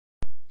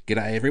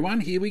G'day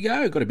everyone, here we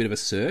go. Got a bit of a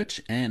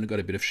search and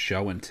got a bit of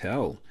show and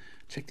tell.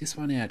 Check this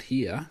one out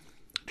here.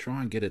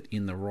 Try and get it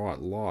in the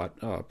right light.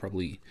 Oh,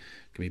 probably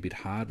can be a bit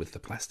hard with the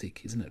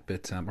plastic, isn't it?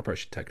 But I probably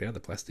should take it out of the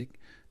plastic.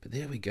 But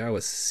there we go,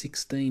 a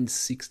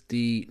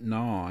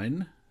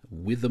 1669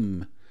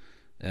 Witham.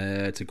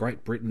 It's a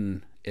Great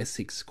Britain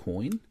Essex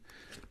coin.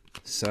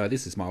 So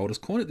this is my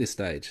oldest coin at this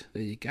stage.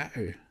 There you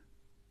go.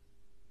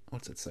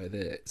 What's it say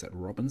there? Is that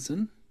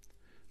Robinson?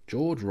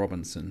 George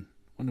Robinson.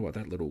 Wonder what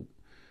that little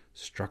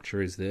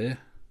structure is there.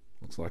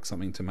 Looks like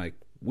something to make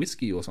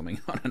whiskey or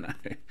something. I don't know,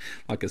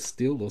 like a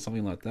still or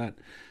something like that.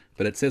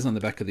 But it says on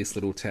the back of this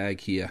little tag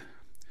here,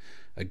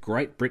 a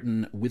Great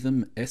Britain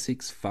Witham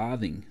Essex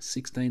farthing,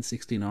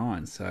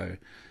 1669. So,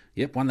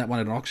 yep, won that one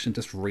at an auction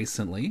just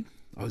recently.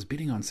 I was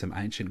bidding on some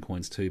ancient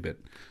coins too, but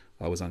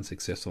I was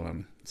unsuccessful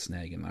on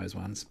snagging those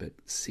ones. But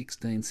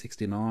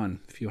 1669,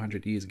 a few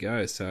hundred years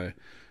ago. So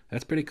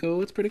that's pretty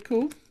cool. It's pretty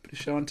cool. Bit of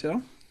show and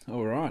tell.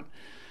 All right.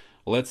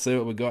 Well, let's see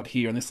what we got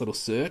here on this little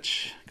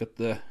search. Got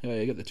the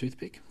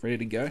toothpick ready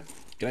to go.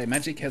 G'day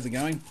Magic, how's it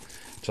going?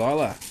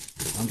 Tyler,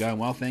 I'm going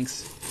well,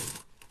 thanks.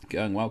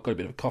 Going well. Got a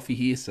bit of a coffee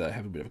here, so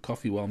have a bit of a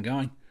coffee while I'm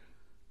going.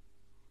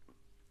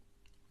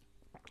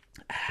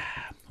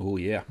 Oh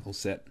yeah, all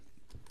set.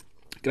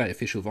 G'day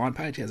Official Vine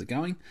page, how's it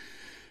going?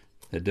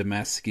 The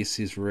Damascus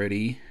is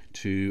ready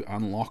to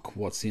unlock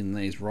what's in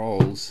these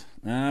rolls.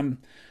 Where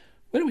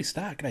do we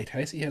start? G'day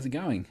Casey, how's it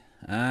going?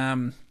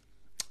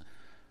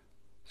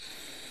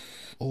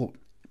 Or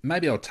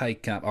maybe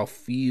I'll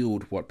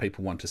field what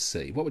people want to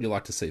see. What would you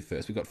like to see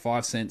first? We've got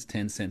 5 cents,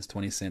 10 cents,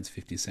 20 cents,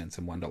 50 cents,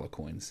 and $1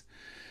 coins.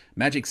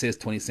 Magic says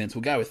 20 cents.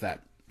 We'll go with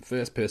that.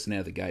 First person out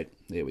of the gate.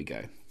 There we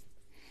go.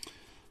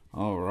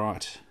 All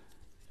right.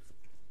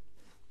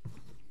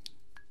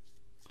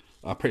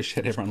 I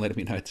appreciate everyone letting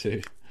me know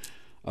too.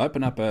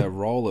 Open up a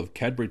roll of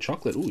Cadbury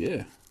chocolate. Oh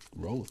yeah,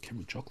 roll of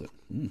Cadbury chocolate.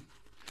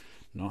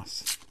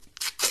 Nice.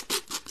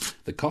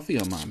 The coffee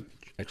I'm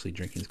actually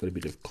drinking has got a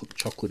bit of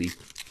chocolatey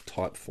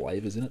type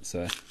flavors in it,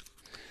 so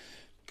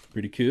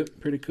pretty cool.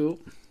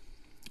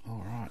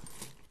 All right,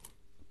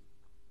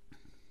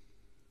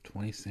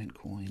 20-cent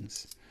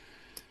coins.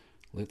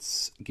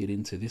 Let's get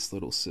into this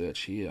little search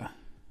here.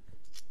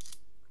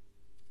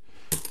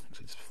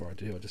 Actually, just before I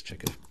do, I'll just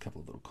check a couple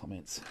of little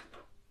comments.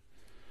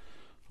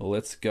 Well,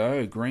 let's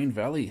go. Green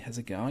Valley, how's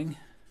it going?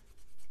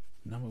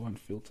 #1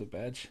 filter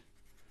badge.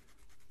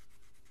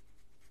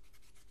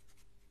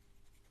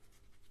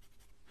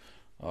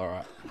 All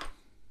right.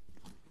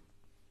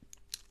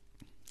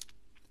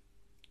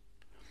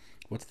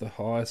 What's the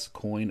highest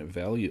coin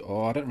value?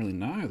 Oh, I don't really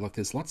know. Like,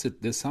 there's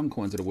some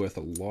coins that are worth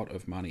a lot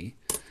of money.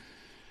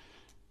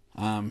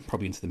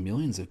 Probably into the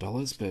millions of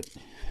dollars, but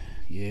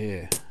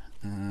yeah.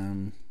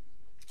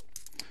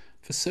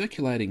 For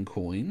circulating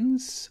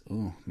coins,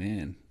 oh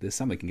man, there's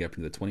some that can go up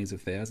into the 20s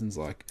of thousands,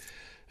 like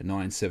a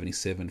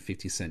 1977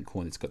 50-cent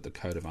coin that's got the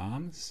coat of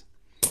arms.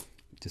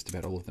 Just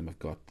about all of them have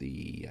got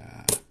the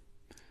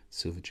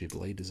Silver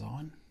Jubilee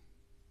design.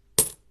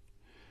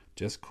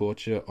 Just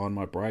caught you on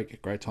my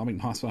break. Great timing.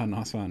 Nice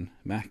one.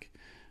 Mac,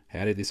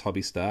 how did this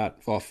hobby start?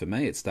 Well, for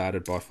me, it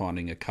started by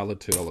finding a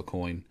coloured $2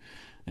 coin.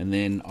 And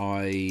then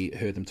I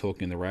heard them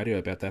talking on the radio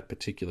about that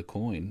particular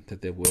coin,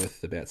 that they're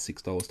worth about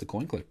 $6 to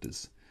coin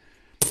collectors.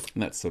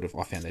 And that's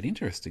I found that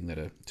interesting, that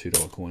a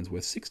 $2 coin's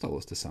worth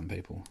 $6 to some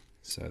people.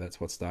 So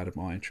that's what started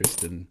my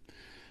interest, and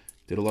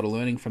did a lot of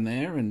learning from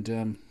there. And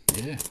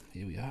yeah,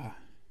 here we are.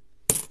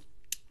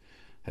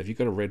 Have you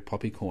got a red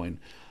poppy coin?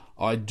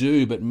 I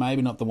do, but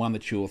maybe not the one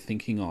that you're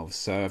thinking of.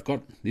 So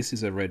this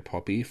is a red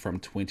poppy from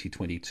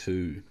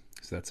 2022.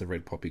 So that's a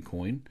red poppy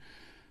coin,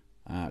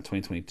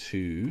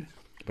 2022.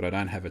 But I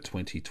don't have a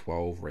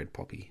 2012 red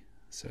poppy.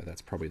 So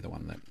that's probably the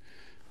one that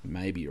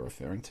maybe you're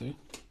referring to.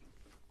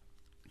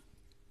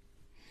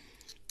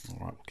 All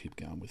right, we'll keep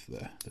going with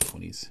the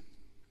 20s.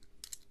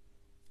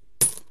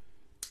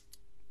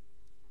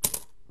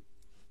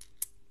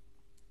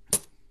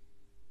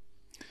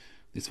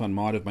 This one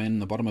might have been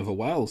the bottom of a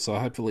well, so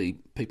hopefully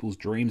people's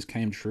dreams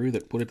came true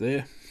that put it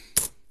there.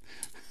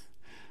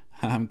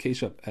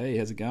 Keyshop, hey,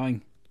 how's it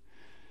going?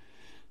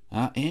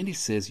 Andy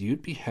says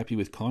you'd be happy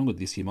with Collingwood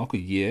this year, Michael.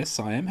 Yes,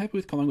 I am happy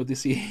with Collingwood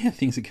this year.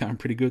 Things are going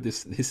pretty good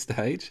this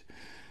stage.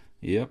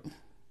 Yep.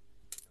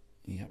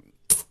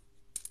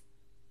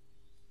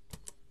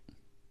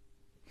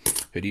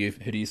 Who do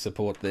you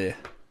support there?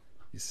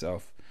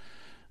 Yourself.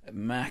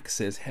 Mac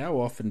says,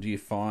 how often do you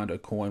find a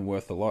coin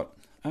worth a lot?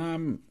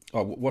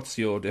 What's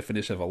your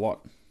definition of a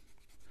lot?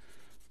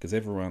 Because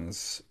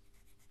everyone's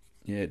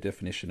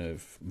definition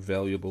of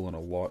valuable and a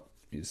lot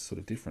is sort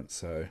of different.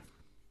 So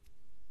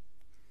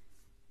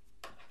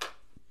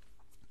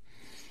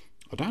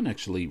I don't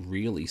actually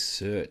really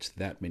search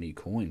that many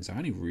coins. I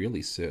only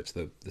really search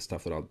the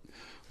stuff that I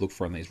look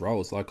for in these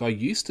rolls. Like, I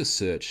used to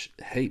search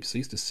heaps. I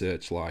used to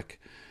search like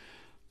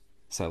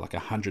a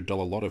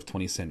 $100 lot of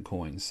 20-cent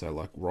coins. So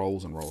like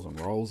rolls and rolls and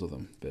rolls of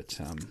them. But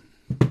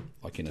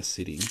like in a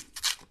sitting.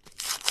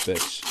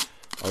 But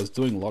I was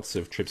doing lots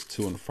of trips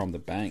to and from the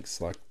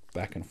banks, like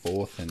back and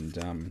forth,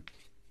 and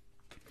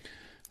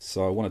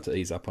So I wanted to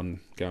ease up on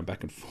going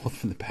back and forth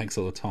from the banks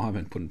all the time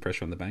and putting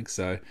pressure on the banks.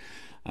 So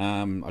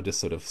I just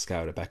sort of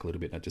scaled it back a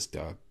little bit and I just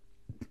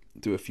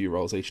do a few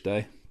rolls each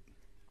day.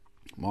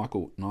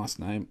 Michael, nice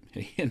name.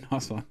 Yeah,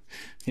 nice one.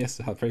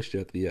 Yes, I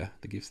appreciate the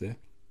gifts there.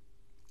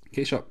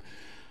 Keyshop.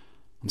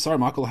 I'm sorry,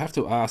 Michael. I have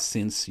to ask,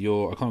 since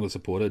you're a Collingwood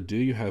supporter, do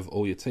you have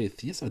all your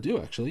teeth? Yes, I do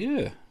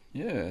actually.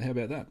 Yeah. How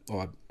about that?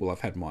 I've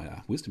had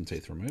my wisdom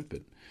teeth removed,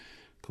 but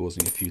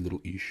causing a few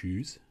little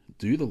issues.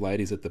 Do the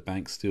ladies at the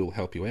bank still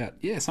help you out?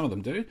 Yeah, some of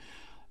them do.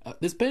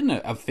 There's been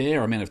a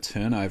fair amount of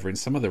turnover in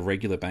some of the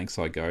regular banks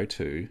I go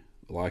to.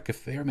 Like a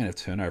fair amount of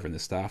turnover in the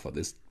staff. Like I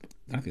don't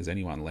think there's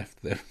anyone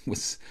left that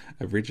was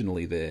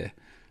originally there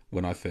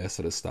when I first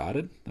sort of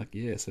started. So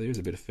there is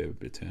a fair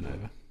bit of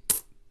turnover.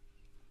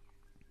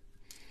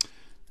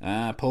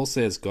 Paul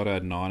says got a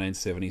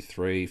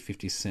 1973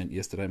 50 cent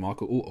yesterday,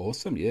 Michael. Oh,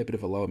 awesome. Yeah, a bit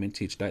of a lower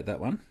mintage date,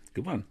 that one.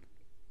 Good one.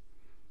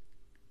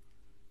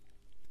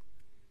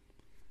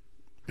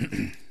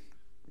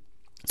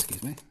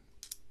 Excuse me.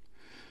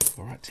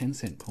 All right,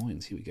 10-cent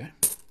coins. Here we go.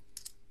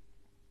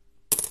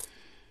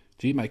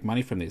 Do you make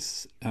money from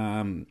this?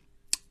 You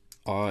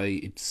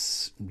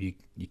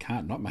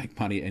can't not make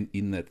money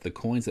in that the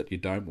coins that you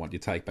don't want, you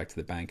take back to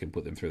the bank and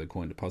put them through the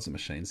coin deposit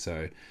machine.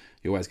 So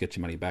you always get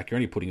your money back. You're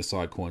only putting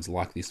aside coins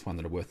like this one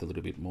that are worth a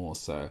little bit more.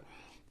 So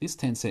this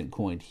 10-cent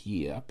coin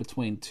here,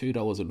 between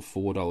 $2 and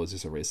 $4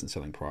 is a recent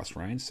selling price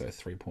range. So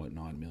 3.9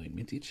 million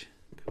mintage.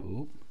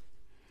 Cool.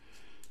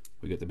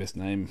 We got the best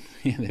name.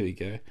 Yeah, there we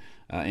go.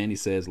 Andy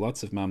says,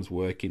 lots of mums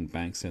work in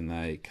banks and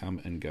they come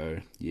and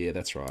go. Yeah,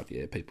 that's right.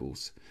 Yeah,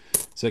 people's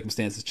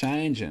circumstances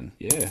change and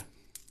yeah.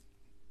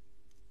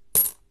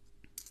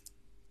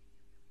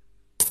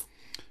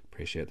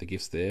 Appreciate the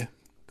gifts there.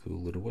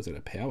 Cool little, was it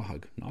a power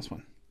hug? Nice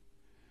one.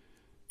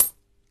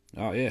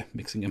 Oh yeah,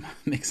 mix them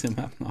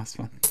up. Nice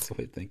one.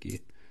 Sweet, thank you.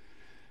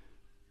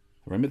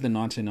 Remember the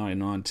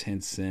 1999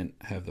 10 cent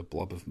have the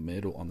blob of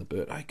metal on the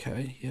bird.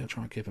 Okay, yeah, I'll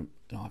try and keep an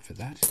eye for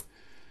that.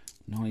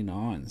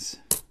 99s.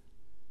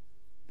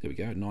 There we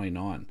go,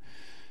 99.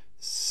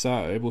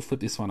 So we'll flip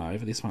this one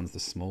over. This one's the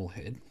small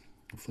head.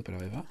 We'll flip it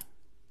over.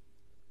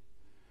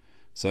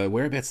 So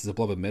whereabouts is a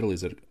blob of metal?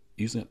 Is it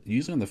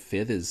usually on the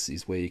feathers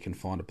is where you can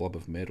find a blob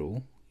of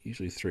metal,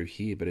 usually through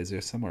here, but is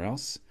there somewhere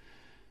else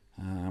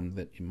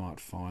that you might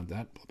find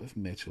that blob of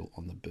metal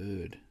on the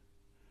bird?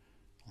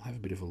 I'll have a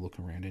bit of a look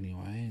around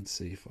anyway and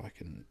see if I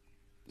can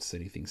see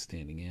anything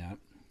standing out.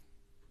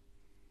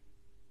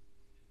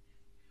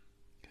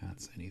 Can't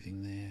see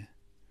anything there.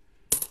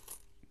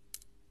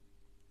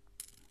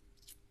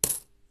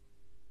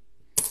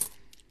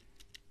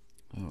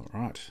 All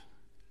right.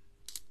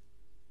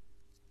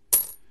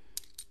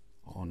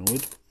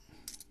 Onward.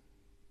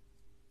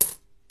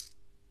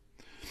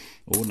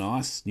 Oh,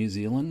 nice. New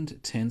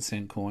Zealand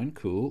 10-cent coin.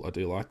 Cool. I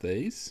do like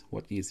these.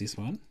 What year is this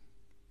one?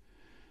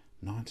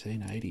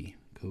 1980.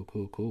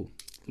 Cool.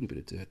 A little bit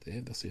of dirt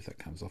there. Let's see if that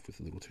comes off with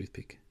a little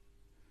toothpick.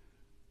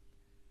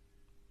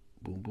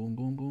 Boom.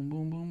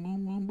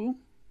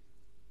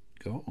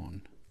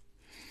 Gone.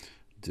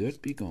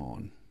 Dirt be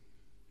gone.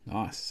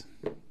 Nice.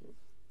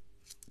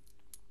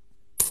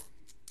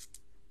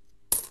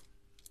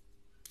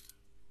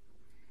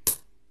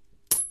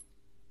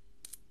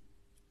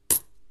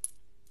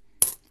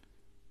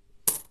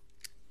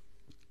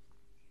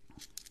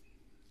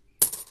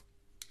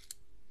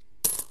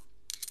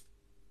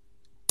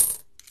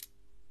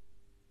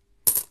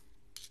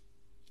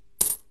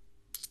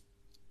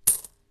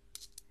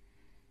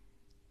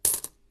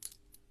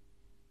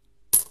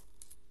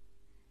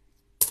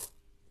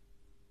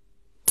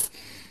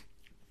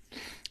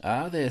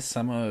 Are there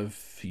some of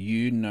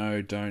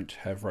don't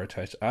have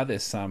rotation? Are there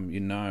some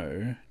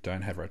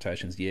don't have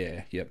rotations?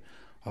 Yeah, yep.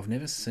 I've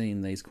never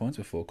seen these coins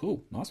before.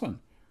 Cool, nice one.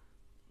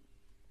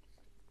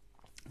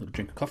 A little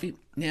drink of coffee.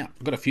 Now,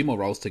 I've got a few more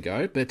rolls to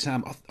go, but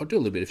I'll do a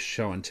little bit of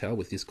show and tell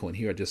with this coin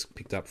here. I just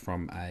picked up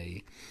from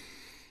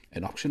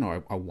an auction,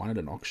 or I won at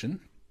an auction.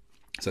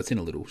 So it's in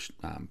a little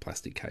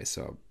plastic case,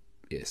 so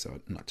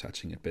I'm not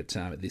touching it, but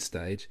at this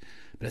stage.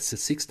 But it's a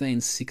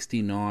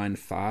 1669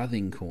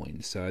 farthing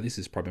coin. So this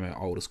is probably my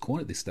oldest coin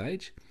at this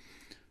stage.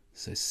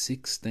 So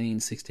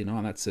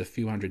 1669, that's a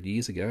few hundred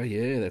years ago.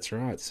 Yeah, that's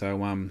right. So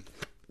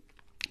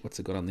what's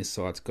it got on this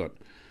side? It's got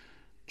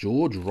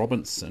George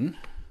Robinson.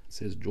 It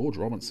says George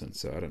Robinson,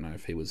 so I don't know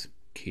if he was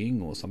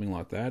king or something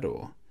like that,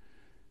 or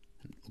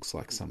it looks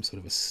like some sort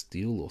of a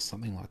steel or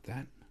something like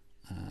that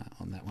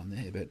on that one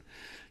there. But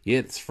yeah,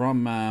 it's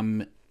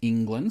from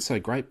England, so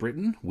Great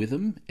Britain,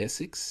 Witham,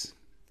 Essex,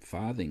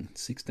 farthing,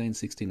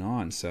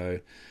 1669. So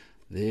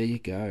there you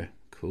go.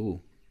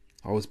 Cool.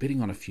 I was bidding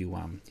on a few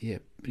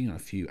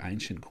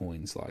ancient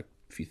coins, like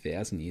a few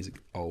thousand years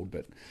old,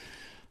 but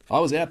I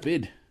was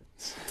outbid.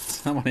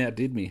 Someone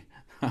outdid me.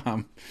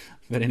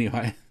 But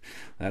anyway,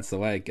 that's the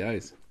way it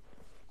goes.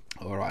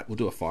 All right, we'll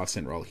do a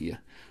 5-cent roll here.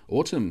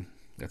 Autumn,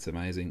 that's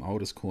amazing.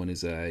 Oldest coin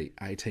is a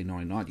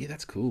 1899. Yeah,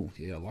 that's cool.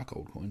 Yeah, I like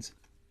old coins.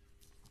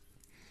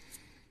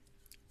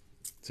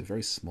 It's a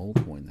very small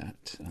coin,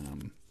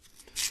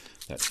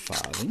 that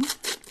farthing.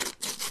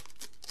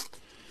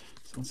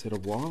 Someone said a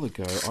while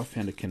ago, I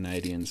found a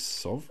Canadian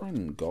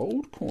sovereign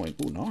gold coin.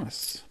 Oh,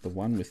 nice. The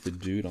one with the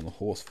dude on the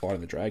horse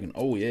fighting the dragon.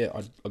 Oh, yeah,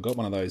 I got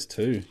one of those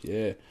too.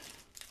 Yeah.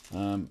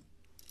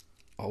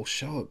 I'll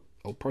show it.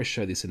 I'll probably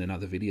show this in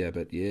another video,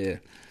 but yeah,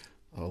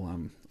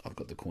 I've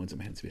got the coins in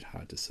my hand. It's a bit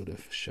hard to sort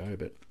of show,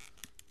 but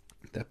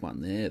that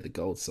one there, the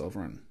gold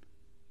sovereign,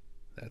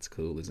 that's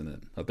cool, isn't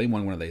it? I've been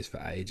wanting one of these for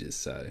ages,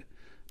 so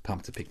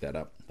pumped to pick that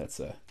up. That's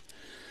a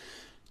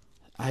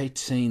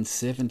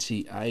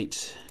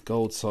 1878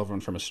 gold sovereign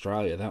from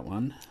Australia, that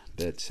one.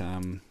 But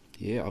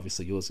yeah,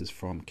 obviously yours is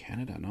from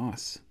Canada.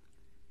 Nice.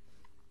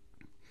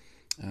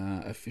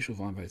 Official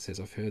Vinebait says,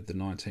 I've heard the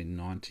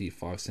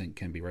 1995 cent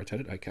can be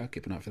rotated. Okay, I'll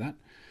keep an eye for that.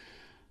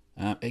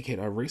 Egghead,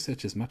 I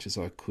researched as much as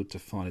I could to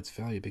find its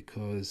value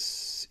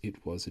because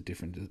it was a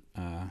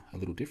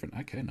little different.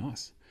 Okay,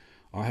 nice.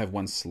 I have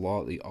one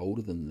slightly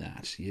older than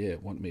that. Yeah,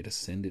 want me to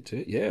send it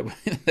to? Yeah,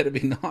 that'd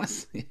be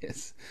nice.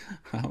 Yes.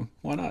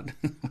 Why not?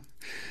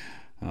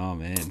 Oh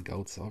man,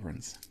 gold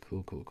sovereigns.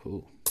 Cool, cool,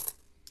 cool.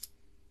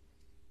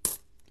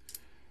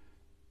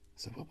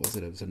 So what was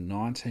it? It was a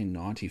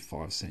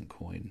 1995 cent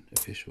coin.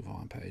 Official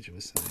Vine page it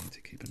was saying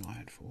to keep an eye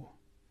out for.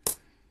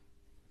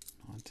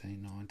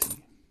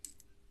 1990.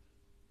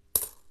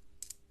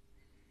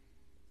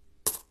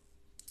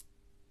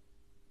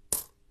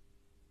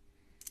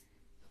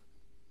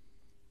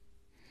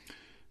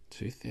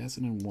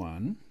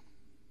 (2001).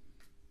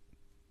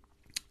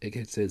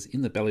 Egghead says,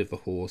 in the belly of the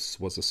horse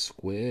was a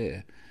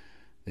square.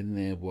 Then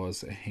there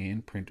was a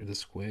handprint of the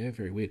square.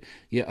 Very weird.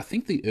 Yeah, I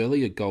think the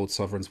earlier gold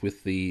sovereigns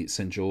with the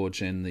St.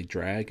 George and the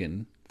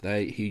dragon,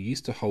 he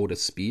used to hold a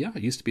spear.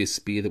 It used to be a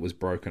spear that was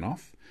broken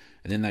off.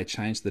 And then they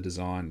changed the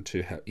design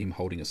to him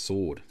holding a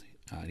sword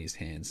in his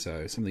hand.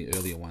 So some of the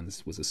earlier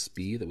ones was a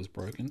spear that was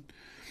broken.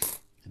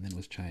 And then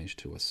was changed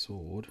to a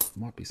sword.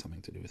 Might be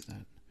something to do with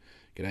that.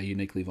 G'day,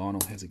 Uniquely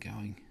Vinyl. How's it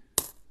going?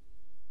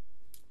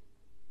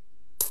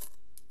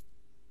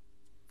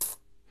 Oh,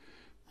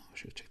 I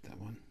should have checked that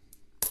one.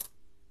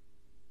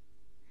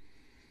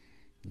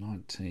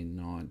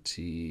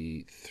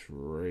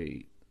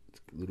 1993. It's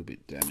a little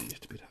bit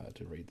damaged, a bit hard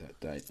to read that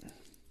date.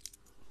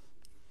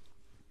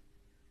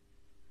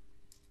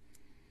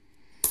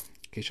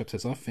 Keyshop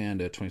says, I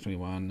found a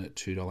 2021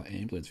 $2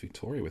 ambulance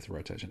Victoria with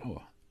rotation.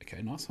 Oh,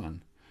 okay, nice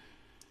one.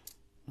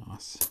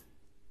 Nice.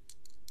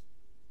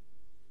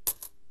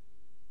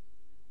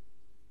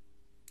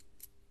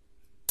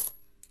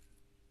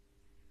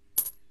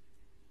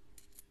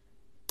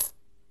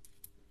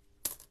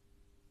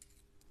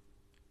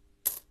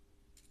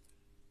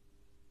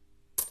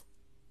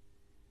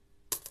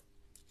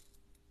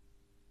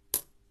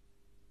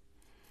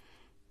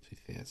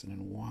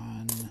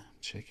 (2001).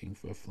 Checking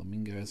for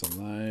flamingos on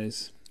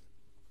those.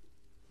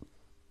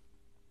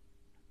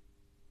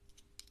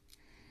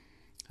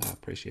 I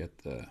appreciate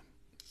the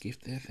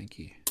gift there. Thank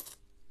you.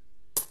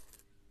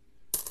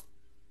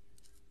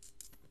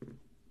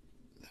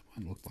 That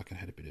one looked like it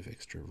had a bit of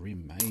extra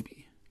rim,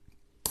 maybe.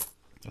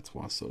 That's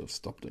why I sort of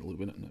stopped it a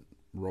little bit and it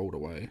rolled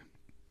away.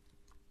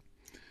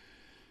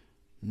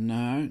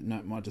 No,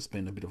 it might have just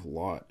been a bit of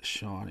light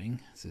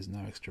shining. So there's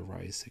no extra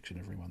raised section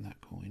of rim on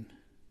that coin.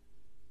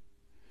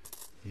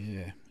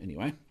 Yeah,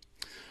 anyway.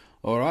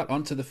 Alright,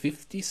 on to the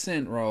 50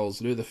 cent rolls.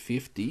 Do the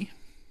 50.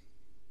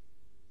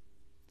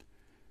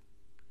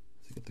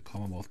 So got the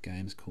Commonwealth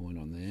Games coin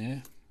on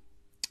there.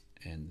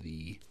 And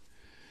the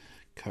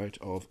coat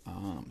of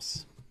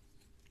arms.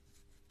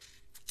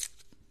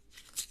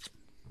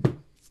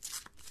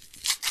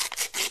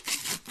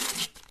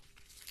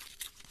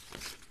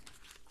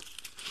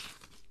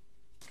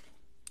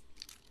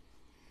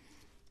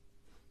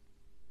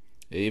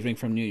 Evening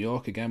from New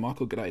York again,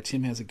 Michael. G'day,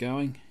 Tim. How's it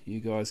going? You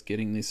guys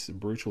getting this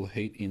brutal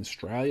heat in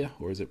Australia,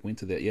 or is it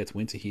winter there? Yeah, it's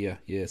winter here.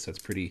 Yeah, so it's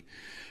pretty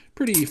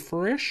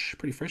fresh.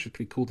 Pretty fresh. It's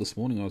pretty cool this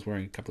morning. I was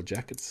wearing a couple of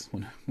jackets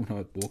when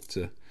I walked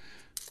down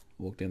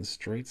the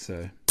street.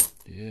 So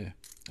yeah,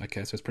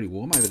 okay. So it's pretty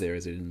warm over there.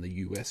 Is it in the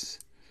US?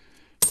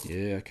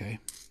 Yeah. Okay.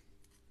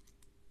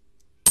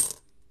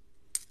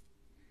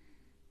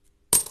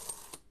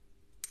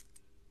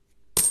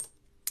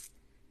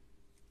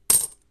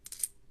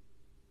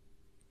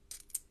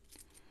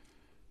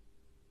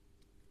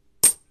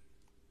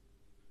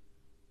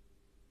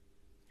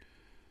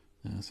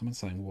 Someone's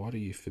saying, why do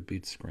you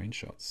forbid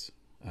screenshots?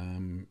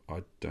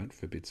 I don't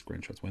forbid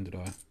screenshots. When did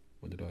I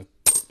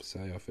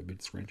say I forbid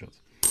screenshots?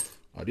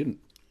 I didn't.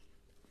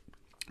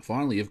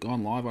 Finally, you've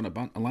gone live on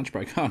a lunch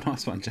break. Oh,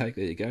 nice one, Jake.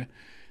 There you go.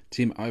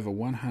 Tim, over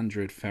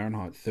 100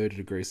 Fahrenheit, 30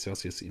 degrees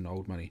Celsius in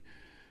old money.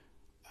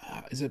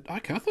 Is it?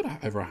 Okay, I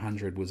thought over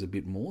 100 was a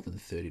bit more than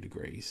 30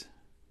 degrees.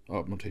 Oh,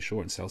 I'm not too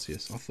sure in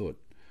Celsius. I thought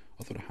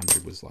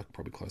 100 was like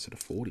probably closer to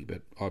 40,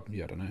 but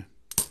yeah, I don't know.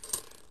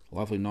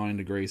 Lovely 9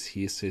 degrees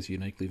here, says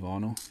Uniquely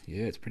Vinyl.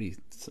 Yeah, it's a little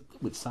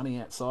bit sunny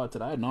outside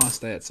today. A nice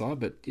day outside,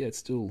 but yeah, it's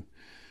still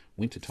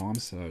winter time,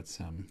 so it's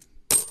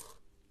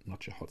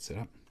not your hot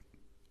setup.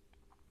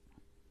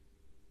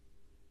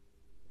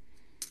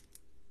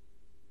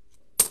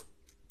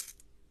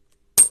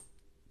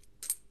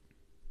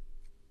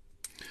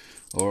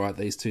 All right,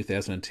 these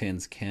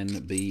 2010s can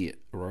be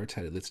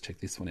rotated. Let's check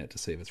this one out to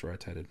see if it's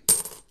rotated.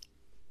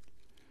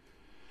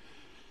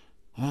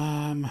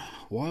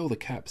 Why all the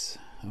caps?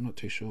 I'm not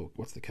too sure.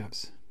 What's the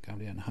caps? Calm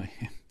down. Oh,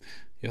 yeah,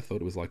 I thought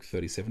it was like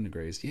 37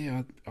 degrees.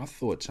 Yeah, I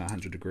thought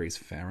 100 degrees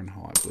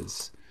Fahrenheit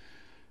was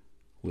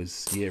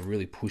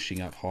really pushing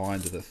up high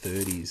into the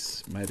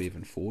 30s, maybe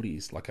even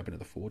 40s, like up into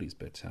the 40s.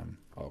 But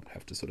I'll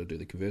have to sort of do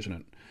the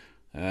conversion.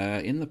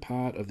 In the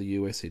part of the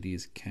US,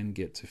 can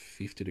get to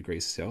 50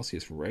 degrees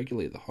Celsius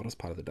regularly at the hottest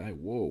part of the day.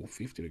 Whoa,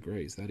 50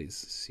 degrees. That is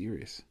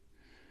serious.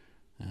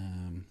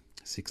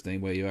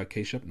 16 where you are,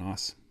 Keyshop.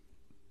 Nice.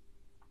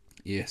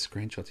 Yeah,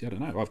 screenshots. Yeah, I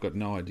don't know. I've got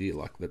no idea.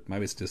 Like that,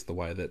 maybe it's just the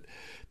way that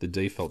the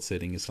default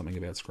setting is something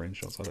about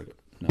screenshots.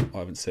 I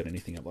haven't set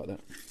anything up like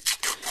that.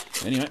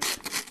 Anyway,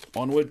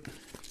 onward.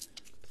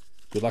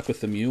 Good luck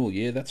with the mule.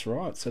 Yeah, that's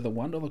right. So the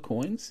 $1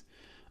 coins.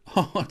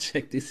 Oh,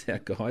 check this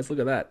out, guys. Look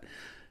at that.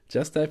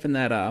 Just open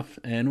that up,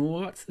 and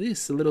what's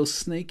this? A little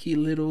sneaky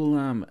little,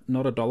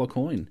 not a dollar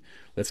coin.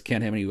 Let's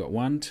count how many we've got.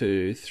 1,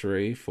 2,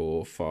 3,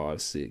 4,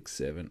 5, 6,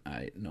 7,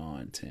 8,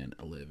 9, 10,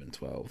 11,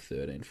 12,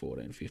 13,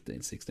 14,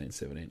 15, 16,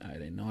 17,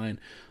 18, 19.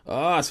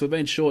 Ah, so we've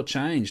been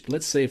shortchanged.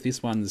 Let's see if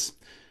this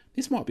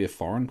might be a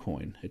foreign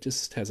coin. It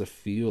just has a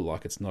feel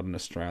like it's not an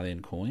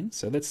Australian coin.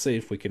 So let's see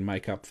if we can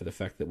make up for the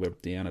fact that we're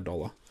down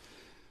 $1.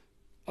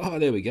 Oh,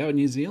 there we go,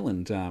 New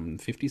Zealand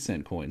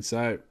 50-cent coin.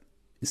 So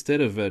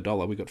instead of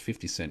 $1, we got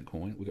 50-cent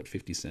coin. We got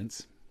 50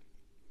 cents.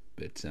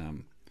 But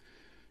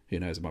who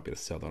knows? I might be able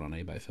to sell that on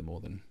eBay for more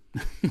than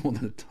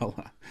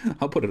 $1.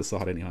 I'll put it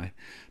aside anyway.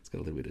 It's got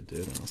a little bit of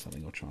dirt on or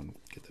something. I'll try and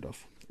get that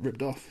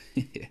ripped off.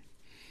 Yeah.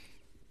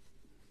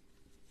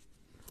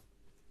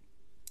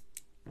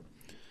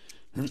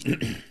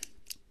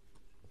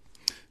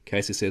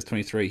 Casey says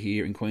 23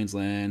 here in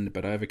Queensland,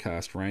 but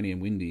overcast, rainy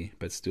and windy,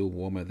 but still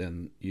warmer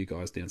than you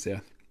guys down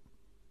south.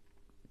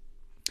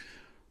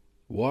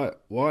 Why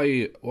are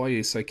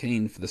you so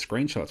keen for the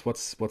screenshots?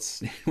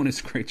 What's you want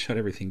to screenshot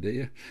everything, do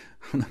you?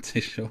 I'm not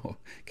too sure.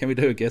 Can we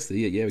do a guess of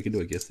the year? Yeah, we can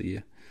do a guess of the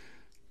year.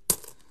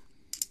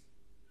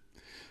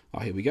 Oh,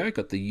 here we go.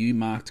 Got the U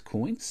marked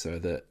coins, so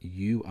the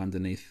U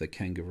underneath the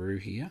kangaroo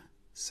here.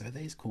 So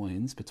these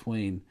coins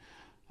between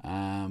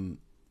I'll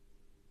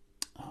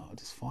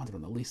just find it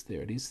on the list.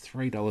 There it is,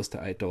 $3 to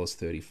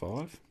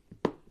 $8.35.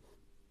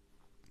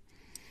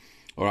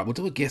 All right, we'll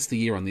do a guess the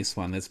year on this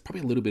one. There's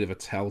probably a little bit of a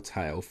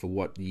telltale for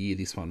what year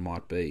this one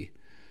might be.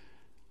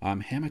 How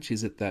much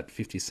is it, that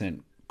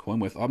 50-cent coin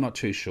worth? I'm not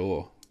too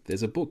sure.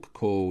 There's a book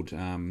called,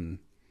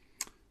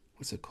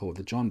 what's it called?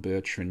 The John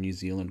Bertrand New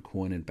Zealand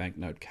Coin and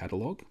Banknote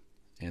Catalogue,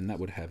 and that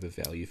would have a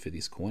value for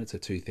this coin. It's a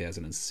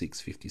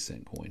 2006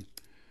 50-cent coin.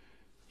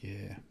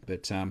 Yeah,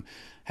 but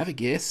have a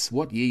guess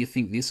what year you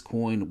think this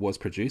coin was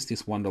produced,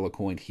 this $1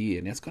 coin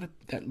here. Now, it's got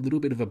that little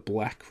bit of a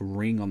black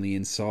ring on the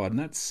inside, and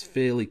that's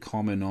fairly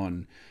common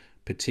on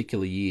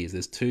particular years.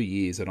 There's 2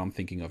 years that I'm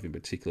thinking of in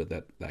particular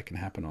that can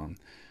happen on.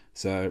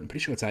 So I'm pretty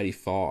sure it's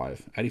 84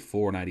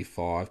 and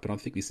 85, but I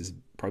think this is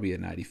probably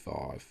an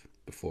 85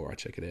 before I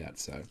check it out.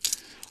 So,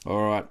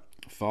 all right,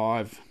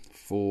 5,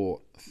 4,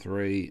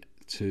 3,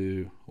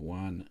 2,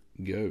 1,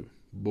 go.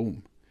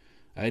 Boom.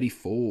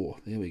 84.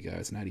 There we go.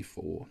 It's an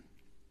 84.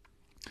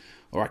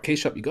 All right,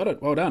 Keyshop, you got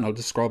it. Well done. I'll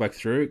just scroll back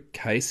through.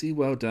 Casey,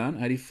 well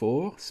done.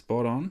 84.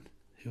 Spot on.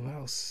 Who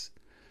else?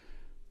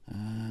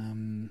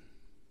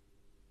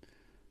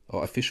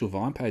 Official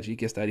Vine page. You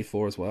guessed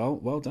 84 as well.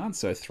 Well done.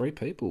 So 3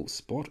 people.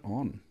 Spot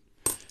on.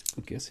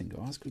 Good guessing,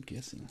 guys. Good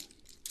guessing.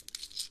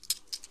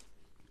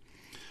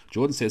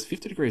 Jordan says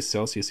 50 degrees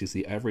Celsius is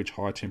the average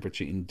high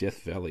temperature in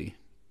Death Valley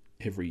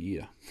every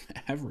year.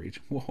 Average.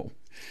 Whoa.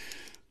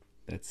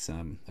 That's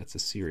a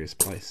serious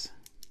place.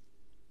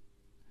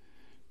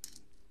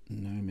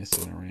 No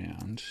messing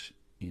around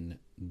in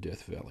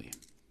Death Valley.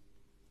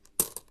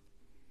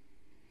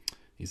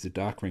 Is the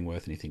dark ring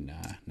worth anything?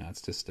 Nah.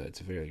 It's just it's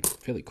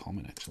fairly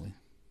common actually.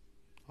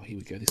 Oh, here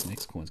we go. This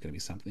next coin's going to be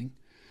something.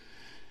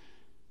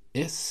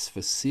 S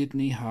for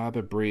Sydney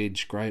Harbour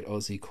Bridge Great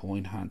Aussie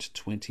Coin Hunt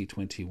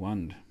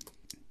 2021.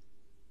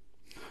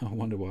 I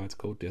wonder why it's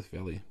called Death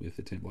Valley with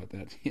a temp like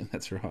that. Yeah,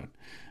 that's right.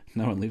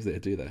 No one lives there,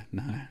 do they?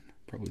 No.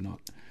 Probably not.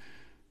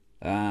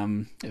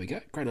 There we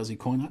go. Great Aussie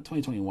Coin Hunt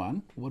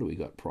 2021. What do we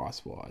got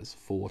price wise?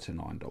 $4 to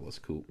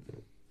 $9. Cool.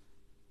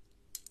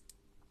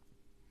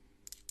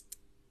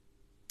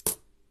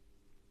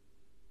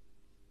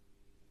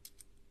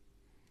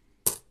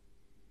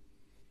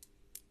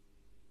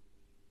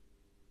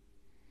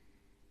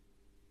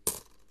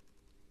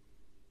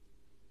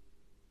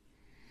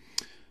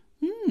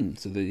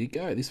 So there you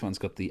go. This one's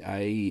got the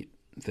A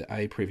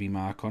privy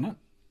mark on it.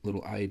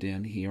 Little A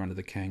down here under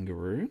the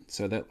kangaroo.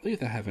 So they'll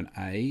either have an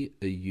A,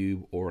 a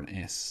U, or an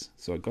S.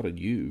 So I got a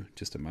U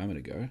just a moment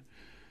ago.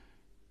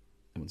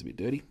 That one's a bit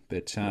dirty.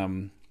 But,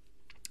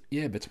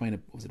 yeah, between,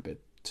 what was it, about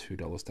 $2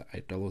 to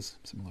 $8,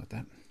 something like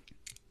that.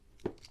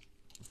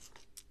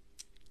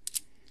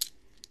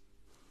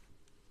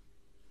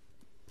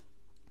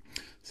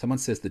 Someone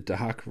says the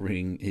dark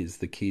ring is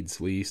the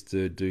kids. We used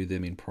to do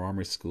them in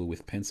primary school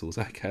with pencils.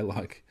 Okay,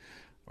 like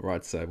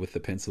Right, so with the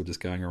pencil just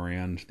going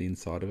around the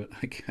inside of it.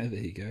 Okay, there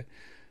you go.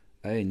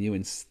 A and U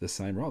in the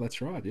same roll.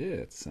 That's right. Yeah,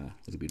 it's a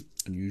little bit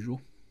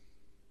unusual.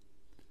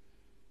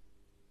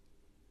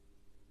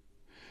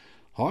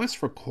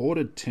 Highest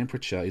recorded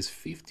temperature is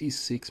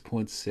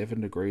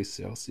 56.7 degrees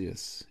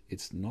Celsius.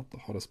 It's not the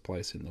hottest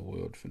place in the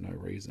world for no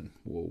reason.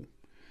 Whoa.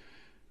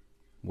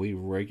 We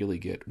regularly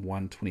get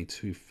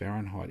 122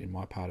 Fahrenheit in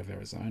my part of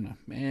Arizona.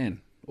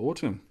 Man,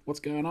 autumn, what's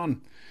going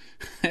on?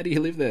 How do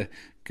you live there?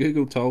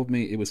 Google told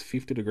me it was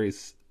 50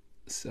 degrees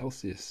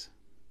Celsius.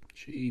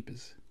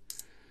 Jeepers.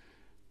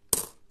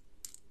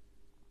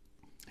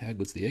 How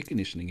good's the air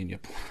conditioning in your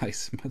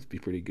place? Must be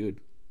pretty good.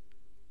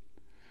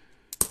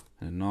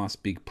 And a nice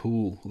big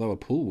pool. Although a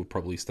pool would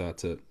probably start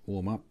to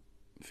warm up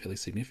fairly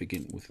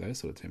significant with those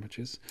sort of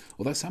temperatures.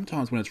 Although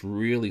sometimes when it's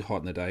really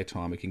hot in the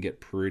daytime, it can get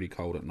pretty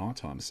cold at night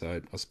time.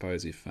 So I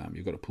suppose if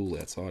you've got a pool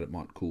outside, it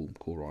might cool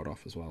right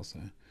off as well. So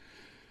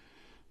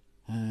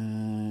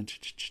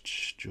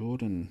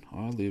Jordan,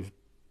 I live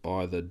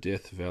by the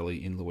Death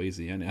Valley in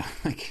Louisiana.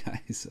 Okay,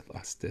 so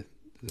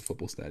the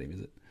football stadium, is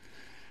it?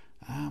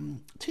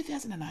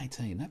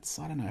 2018. That's,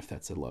 I don't know if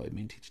that's a low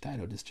mintage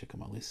date. I'll just check on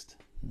my list.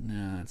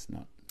 No, it's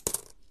not.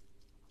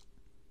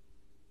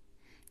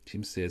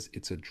 Jim says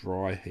it's a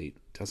dry heat.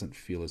 Doesn't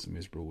feel as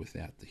miserable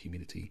without the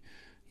humidity.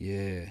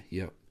 Yeah,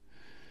 yep.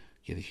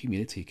 Yeah, the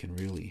humidity can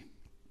really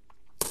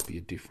be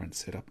a different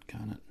setup,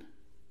 can't it?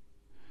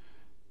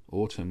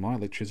 Autumn, my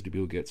electricity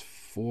bill gets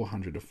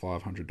 $400 to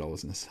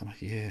 $500 in the summer.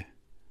 Yeah,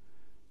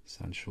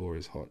 sun sure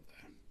is hot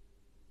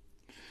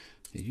though.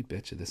 Yeah, you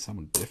betcha. There's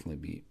someone definitely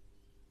be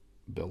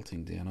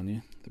belting down on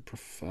you.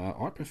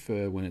 I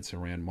prefer when it's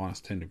around minus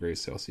 10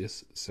 degrees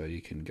Celsius, so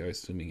you can go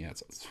swimming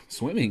outside.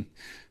 Swimming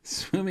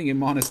in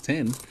minus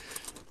 10. It'd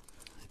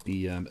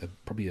be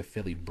probably a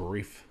fairly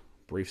brief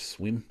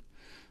swim.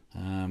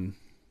 Yeah, and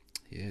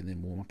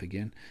then warm up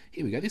again.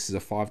 Here we go. This is a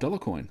 $5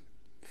 coin.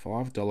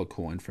 $5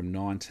 coin from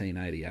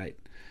 1988.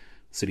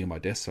 Sitting on my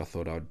desk, so I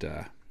thought I'd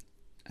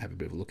have a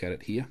bit of a look at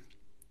it here.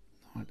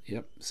 Right,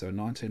 yep. So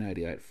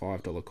 1988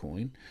 $5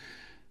 coin.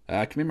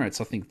 Commemorates,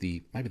 I think,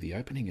 maybe the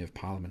opening of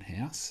Parliament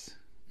House.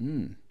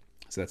 So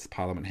that's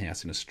Parliament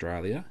House in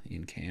Australia,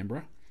 in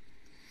Canberra.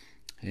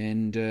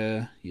 And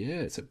yeah,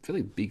 it's a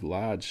fairly big,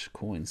 large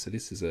coin. So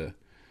this is a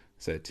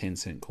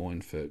 10-cent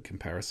coin for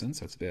comparison.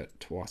 So it's about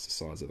twice the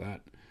size of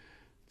that.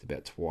 It's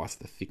about twice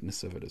the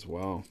thickness of it as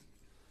well.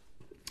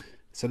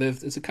 So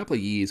there's a couple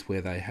of years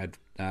where they had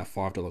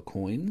 $5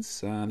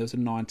 coins. There was a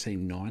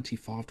 1990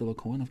 $5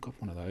 coin. I've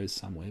got one of those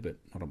somewhere, but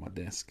not on my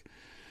desk.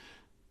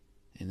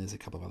 And there's a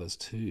couple of others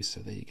too, so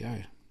there you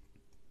go.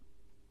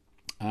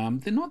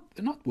 They're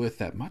not worth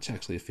that much,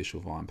 actually. Official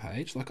Vine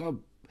page,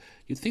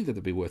 you'd think that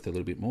they'd be worth a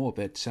little bit more,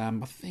 but I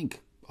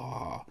think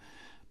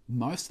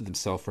most of them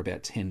sell for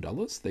about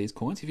 $10. These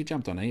coins, if you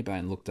jumped on eBay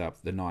and looked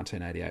up the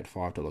 1988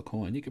 $5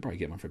 coin, you could probably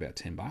get one for about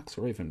 $10,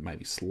 or even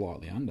maybe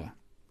slightly under.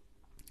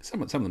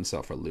 Some of them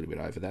sell for a little bit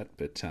over that,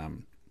 but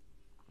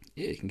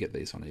yeah, you can get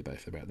these on eBay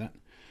for about that.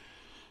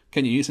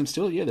 Can you use them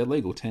still? Yeah, they're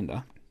legal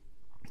tender,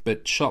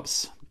 but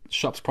shops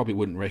probably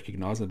wouldn't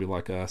recognise them. They'd be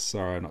like,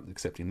 sorry, I'm not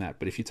accepting that.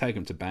 But if you take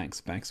them to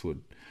banks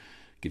would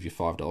give you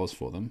 $5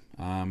 for them.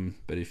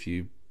 But if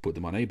you put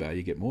them on eBay,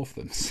 you get more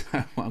for them.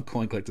 So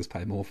coin collectors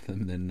pay more for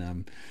them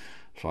than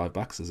 $5.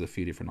 There's a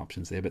few different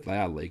options there, but they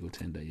are legal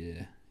tender.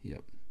 Yeah,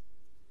 yep.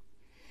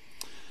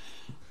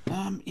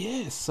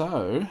 Yeah.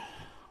 So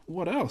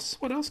what else?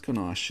 What else can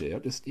I share?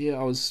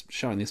 I was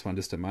showing this one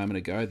just a moment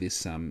ago.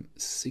 This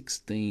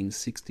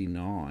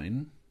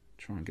 1669.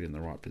 Try and get in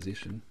the right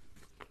position.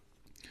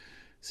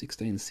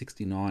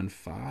 1669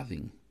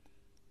 farthing,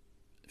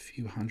 a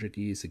few hundred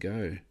years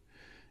ago.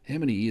 How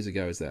many years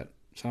ago is that?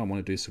 So I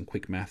want to do some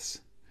quick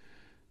maths.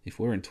 If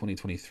we're in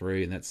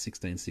 2023 and that's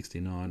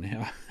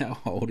 1669, how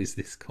old is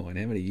this coin?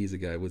 How many years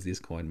ago was this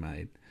coin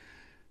made?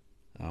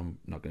 I'm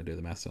not going to do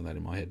the maths on that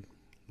in my head.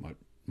 Might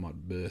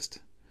burst.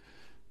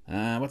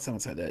 What's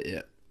someone say that?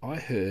 Yeah, I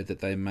heard that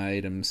they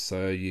made them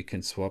so you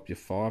can swap your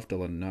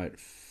 $5 note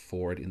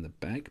for it in the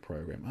bank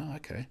program. Oh,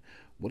 okay.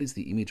 What is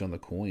the image on the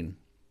coin?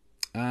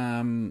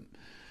 On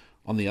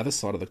the other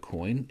side of the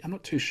coin, I'm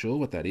not too sure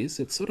what that is.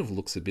 It sort of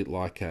looks a bit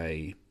like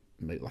a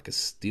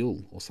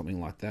still or something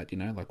like that.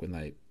 Like when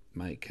they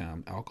make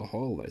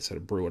alcohol, they sort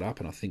of brew it up,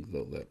 and I think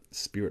the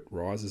spirit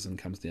rises and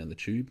comes down the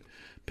tube.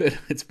 But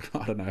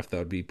I don't know if they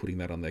would be putting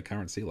that on their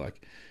currency.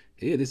 Like,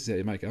 here, this is how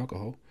you make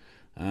alcohol.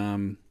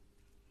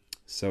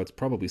 So it's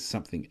probably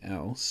something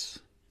else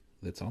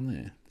that's on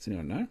there. Does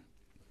anyone know?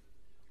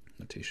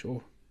 Not too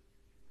sure.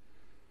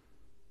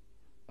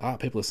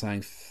 People are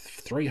saying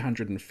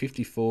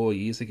 354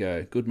 years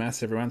ago. Good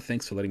maths, everyone.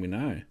 Thanks for letting me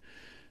know.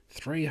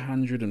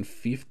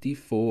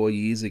 354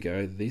 years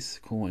ago, this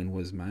coin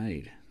was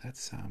made.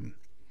 That's,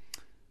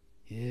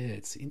 yeah,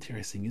 it's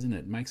interesting, isn't it?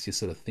 It makes you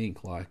sort of think,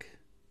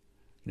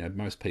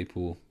 most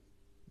people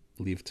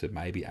live to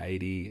maybe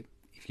 80,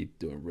 if you're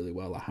doing really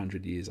well,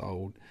 100 years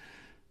old.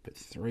 But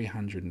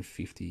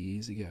 350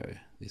 years ago,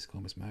 this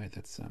coin was made.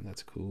 That's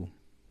cool.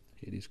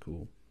 It is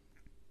cool.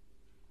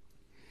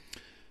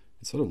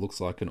 It sort of looks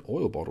like an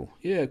oil bottle.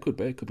 Yeah, it could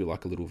be. It could be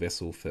like a little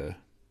vessel for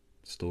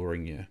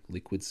storing your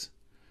liquids.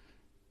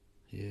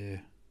 Yeah.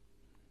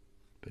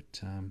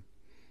 But,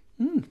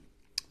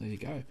 there you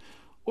go.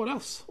 What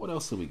else? What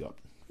else have we got?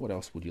 What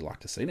else would you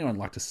like to see? Anyone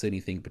like to see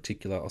anything in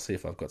particular? I'll see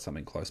if I've got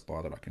something close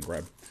by that I can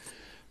grab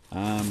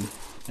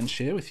and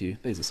share with you.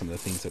 These are some of the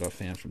things that I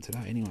found from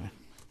today anyway.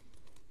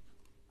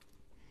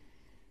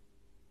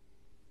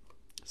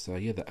 So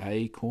yeah, the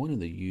A coin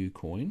and the U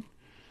coin.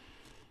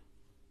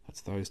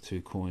 That's those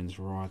two coins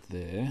right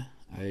there.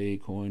 A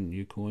coin,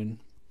 U coin.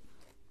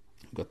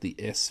 We've got the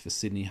S for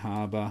Sydney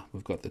Harbour.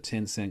 We've got the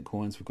 10-cent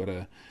coins. We've got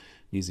a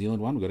New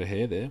Zealand one. We've got a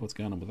hair there. What's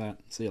going on with that?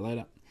 See you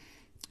later.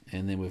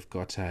 And then we've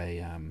got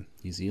a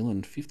New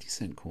Zealand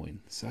 50-cent coin.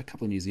 So a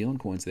couple of New Zealand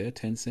coins there,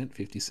 10 cent,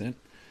 50 cent.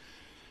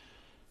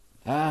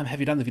 Have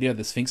you done the video of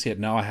the Sphinx yet?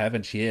 No, I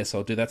haven't. Yes,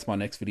 I'll do. That's my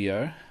next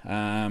video.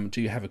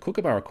 Do you have a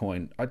Kookaburra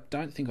coin? I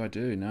don't think I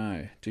do,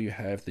 no. Do you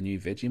have the new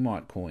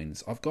Vegemite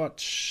coins? I've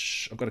got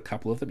a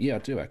couple of them. Yeah, I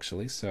do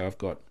actually. So I've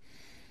got...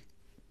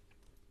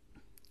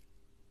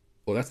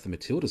 Well, that's the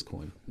Matilda's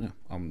coin. No,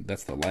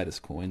 that's the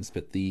latest coins.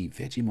 But the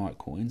Vegemite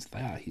coins,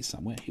 they are here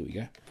somewhere. Here we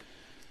go.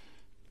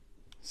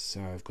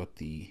 So I've got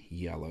the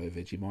yellow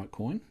Vegemite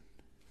coin,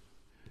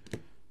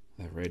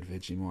 the red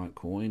Vegemite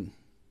coin,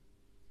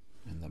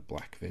 and the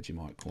black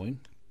Vegemite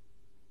coin.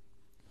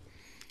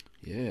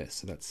 Yeah,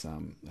 so that's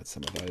some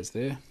of those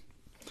there.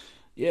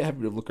 Yeah, have a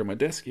bit of a look at my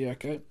desk. Yeah,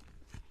 okay.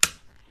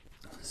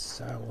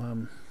 So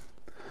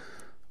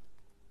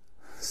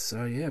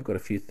yeah, I've got a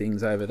few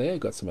things over there.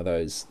 Got some of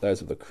those are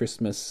the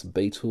Christmas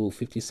Beetle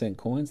 50-cent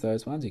coins.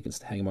 Those ones you can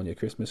hang them on your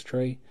Christmas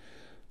tree.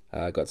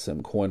 Got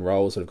some coin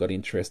rolls that have got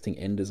interesting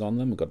enders on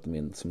them. We've got them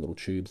in some little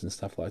tubes and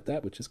stuff like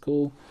that, which is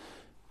cool.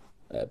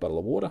 A bottle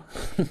of water.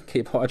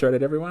 Keep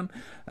hydrated, everyone.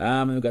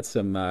 And we've got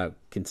some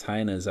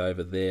containers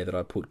over there that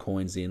I put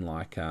coins in,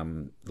 like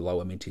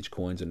lower mintage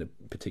coins into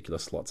particular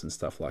slots and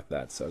stuff like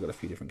that. So I've got a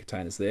few different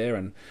containers there.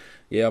 And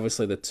yeah,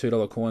 obviously the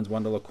 $2 coins,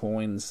 $1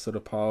 coins sort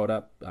of piled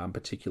up,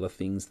 particular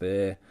things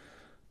there.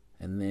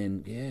 And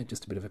then, yeah,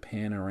 just a bit of a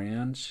pan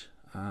around.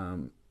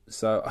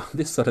 So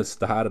this sort of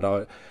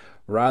started...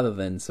 Rather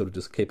than sort of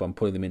just keep on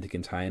putting them into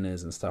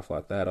containers and stuff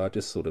like that, I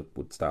just sort of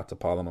would start to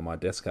pile them on my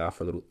desk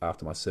after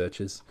my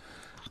searches,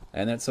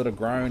 and that's sort of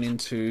grown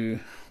into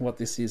what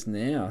this is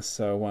now.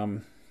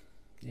 So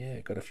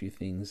yeah, got a few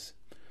things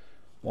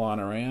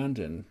lying around,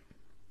 and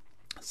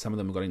some of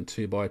them have got in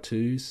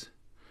 2x2s.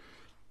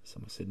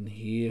 Some are sitting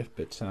here,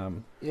 but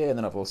yeah. And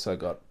then I've also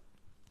got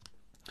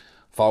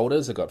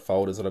folders. I've got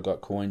folders that I've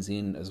got coins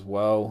in as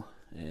well.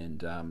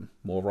 And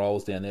more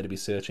rolls down there to be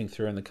searching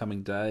through in the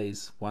coming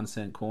days,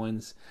 1-cent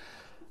coins.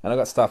 And I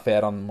got stuff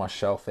out on my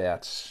shelf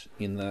out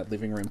in the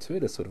living room too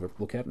to sort of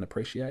look at and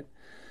appreciate.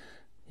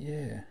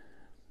 Yeah.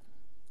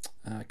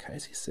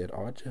 Casey said,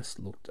 I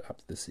just looked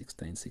up the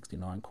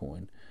 1669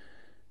 coin.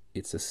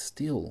 It's a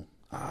still.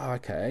 Ah,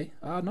 okay.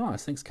 Ah,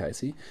 nice. Thanks,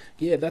 Casey.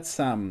 Yeah, that's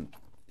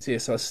yeah,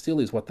 so a still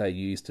is what they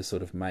use to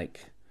sort of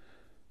make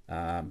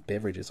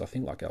beverages, I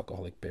think, like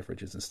alcoholic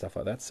beverages and stuff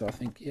like that. So I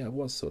think, yeah, I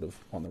was sort of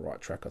on the right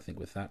track, I think,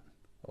 with that,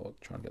 or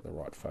trying to get the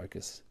right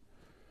focus.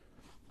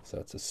 So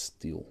it's a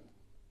still.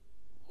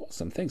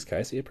 Awesome. Thanks,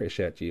 Casey.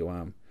 Appreciate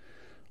you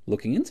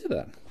looking into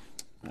that.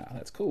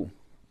 That's cool.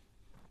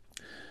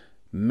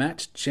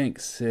 Matt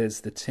Jenks says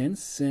the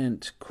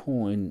 10-cent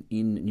coin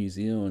in New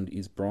Zealand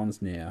is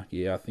bronze now.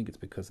 Yeah, I think it's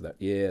because of that.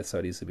 Yeah, so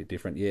it is a bit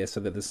different. Yeah, so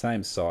they're the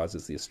same size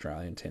as the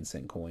Australian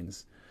 10-cent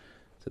coins,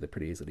 so they're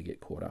pretty easy to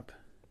get caught up.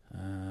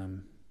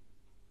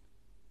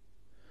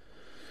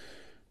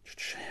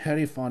 How do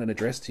you find an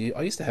address to you?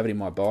 I used to have it in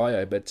my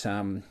bio, but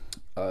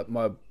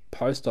my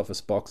post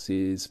office box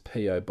is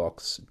PO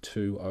Box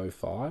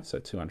 205, so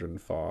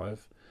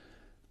 205,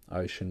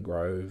 Ocean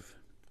Grove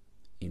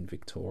in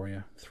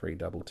Victoria,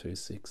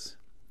 3226.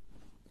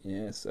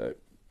 Yeah, so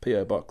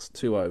PO Box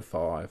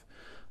 205,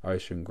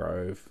 Ocean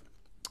Grove,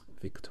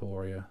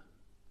 Victoria,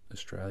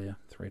 Australia,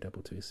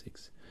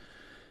 3226.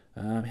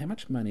 How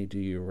much money do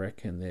you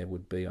reckon there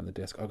would be on the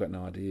desk? I've got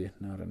no idea.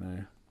 No, I don't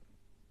know.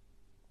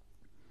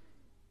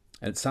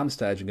 And at some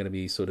stage, I'm going to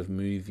be sort of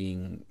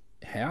moving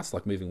house,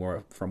 like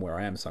moving from where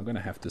I am. So I'm going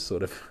to have to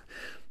sort of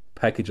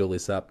package all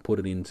this up, put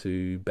it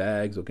into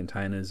bags or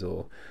containers,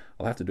 or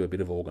I'll have to do a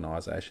bit of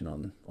organisation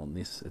on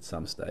this at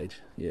some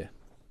stage. Yeah,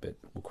 but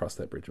we'll cross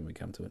that bridge when we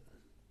come to it.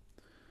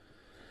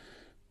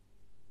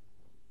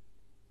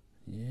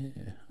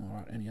 Yeah. All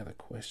right. Any other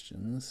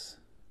questions?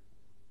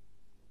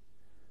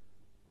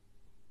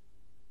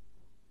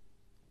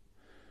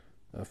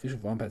 Official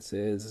Vompat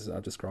says,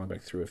 I'm just scrolling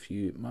back through a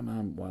few. My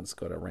mum once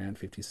got around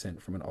 50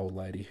 cent from an old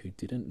lady who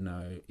didn't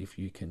know if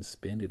you can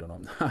spend it or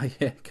not. Oh,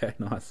 yeah, okay,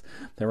 nice.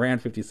 The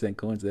round 50 cent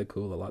coins, they're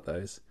cool. I like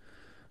those.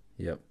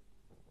 Yep.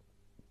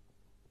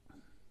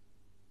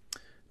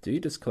 Do you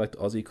just collect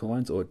Aussie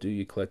coins, or do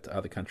you collect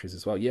other countries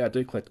as well? Yeah, I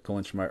do collect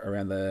coins from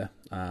around the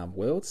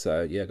world.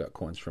 So, yeah, I got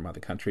coins from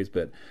other countries,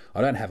 but I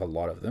don't have a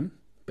lot of them.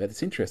 But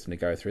it's interesting to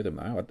go through them,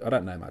 though. I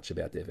don't know much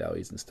about their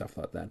values and stuff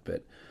like that,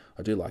 but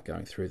I do like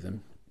going through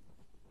them.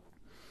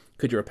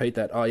 Could you repeat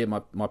that? Oh, yeah,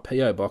 my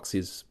PO box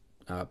is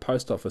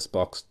Post Office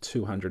Box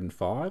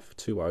 205,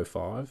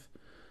 205,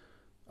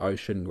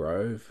 Ocean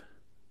Grove,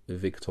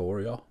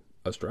 Victoria,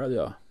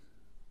 Australia.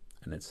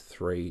 And it's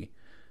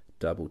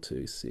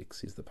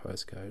 3226 is the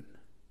postcode.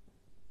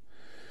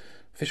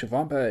 Official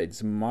Farm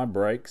Page, my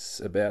break's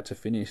about to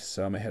finish,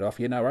 so I'm going to head off.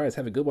 Yeah, no worries.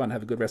 Have a good one.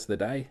 Have a good rest of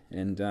the day,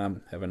 and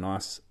have a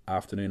nice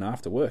afternoon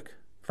after work.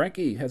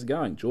 Frankie, how's it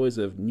going? Joys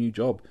of new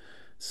job.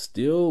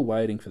 Still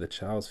waiting for the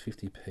Charles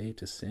 50p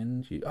to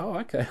send you. Oh,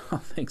 okay. Oh,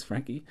 thanks,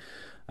 Frankie.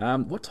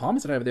 What time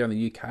is it over there in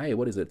the UK?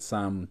 What is it? It's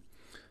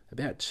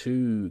about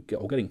 2,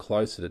 or getting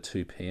closer to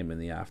 2 p.m. in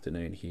the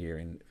afternoon here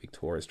in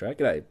Victoria,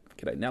 Australia.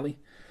 G'day, Nelly.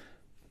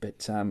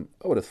 But I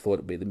would have thought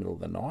it'd be the middle of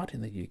the night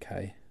in the UK.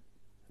 It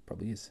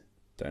probably is.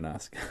 Don't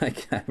ask.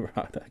 Okay,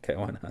 right. Okay, I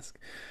won't ask.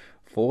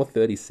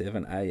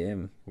 4:37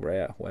 a.m.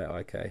 Wow.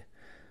 Okay.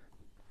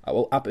 Oh,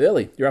 well, up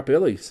early. You're up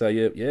early, so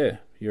you're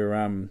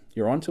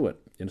onto it.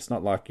 And it's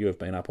not like you have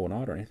been up all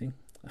night or anything.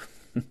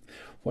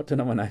 What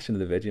denomination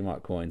of the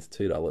Vegemite coins?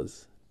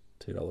 $2.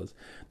 $2.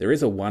 There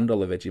is a $1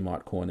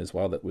 Vegemite coin as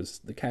well that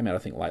came out I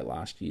think late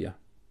last year.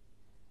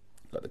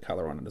 Got the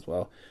colour on it as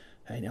well.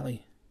 Hey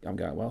Nelly, I'm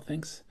going well,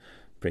 thanks.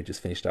 Brett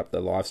just finished up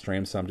the live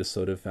stream, so I'm just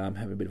sort of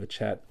having a bit of a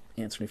chat,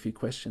 answering a few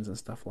questions and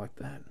stuff like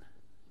that.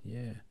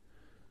 Yeah.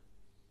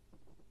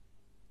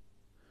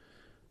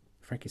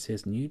 Frankie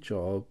says, new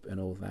job and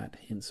all that,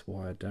 hence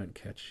why I don't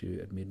catch you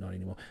at midnight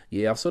anymore.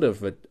 Yeah, I've sort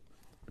of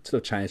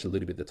changed a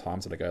little bit the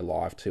times that I go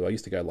live too. I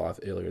used to go live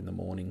earlier in the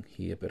morning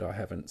here, but I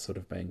haven't sort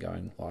of been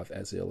going live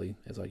as early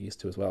as I used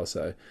to as well.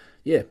 So,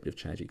 yeah, bit of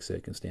changing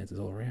circumstances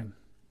all around.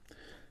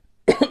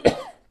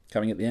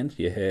 Coming at the end?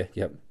 Yeah,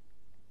 yep.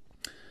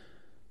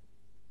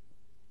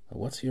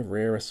 What's your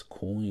rarest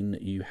coin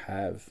you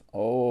have?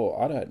 Oh,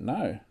 I don't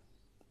know.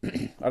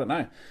 I don't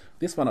know.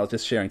 This one I was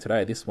just sharing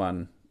today. This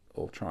one,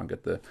 I'll try and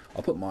get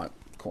I'll put my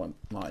phone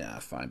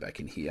back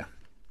in here.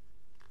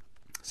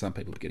 Some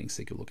people are getting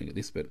sick of looking at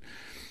this, but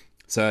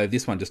so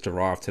this one just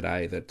arrived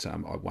today that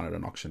I won at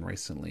an auction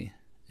recently,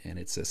 and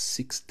it's a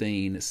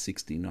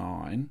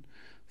 1669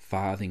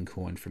 farthing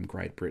coin from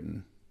Great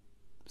Britain.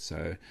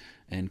 So,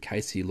 and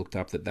Casey looked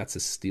up that's a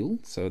still.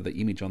 So the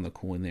image on the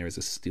coin there is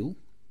a still.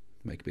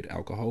 Make a bit of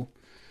alcohol.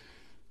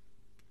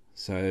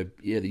 So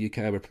yeah, the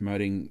UK were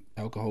promoting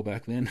alcohol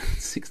back then,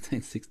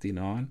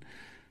 1669,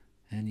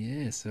 and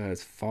yeah, so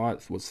it's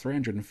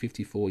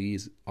 354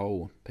 years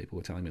old. People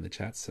were telling me in the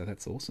chat, so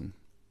that's awesome.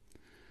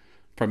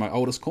 Probably my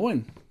oldest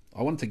coin.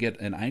 I wanted to get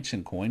an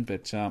ancient coin,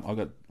 but I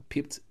got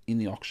pipped in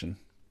the auction.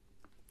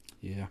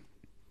 Yeah,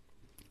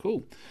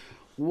 cool.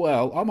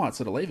 Well, I might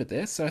sort of leave it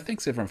there. So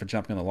thanks everyone for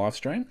jumping on the live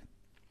stream.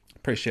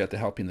 Appreciate the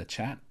help in the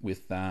chat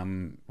with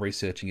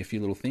researching a few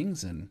little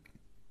things and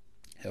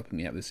helping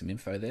me out with some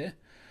info there.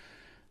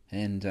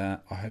 And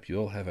I hope you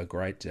all have a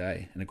great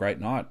day and a great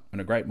night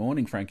and a great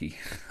morning, Frankie.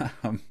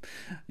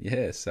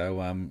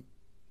 So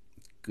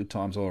good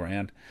times all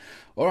around.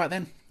 All right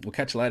then, we'll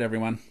catch you later,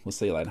 everyone. We'll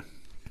see you later.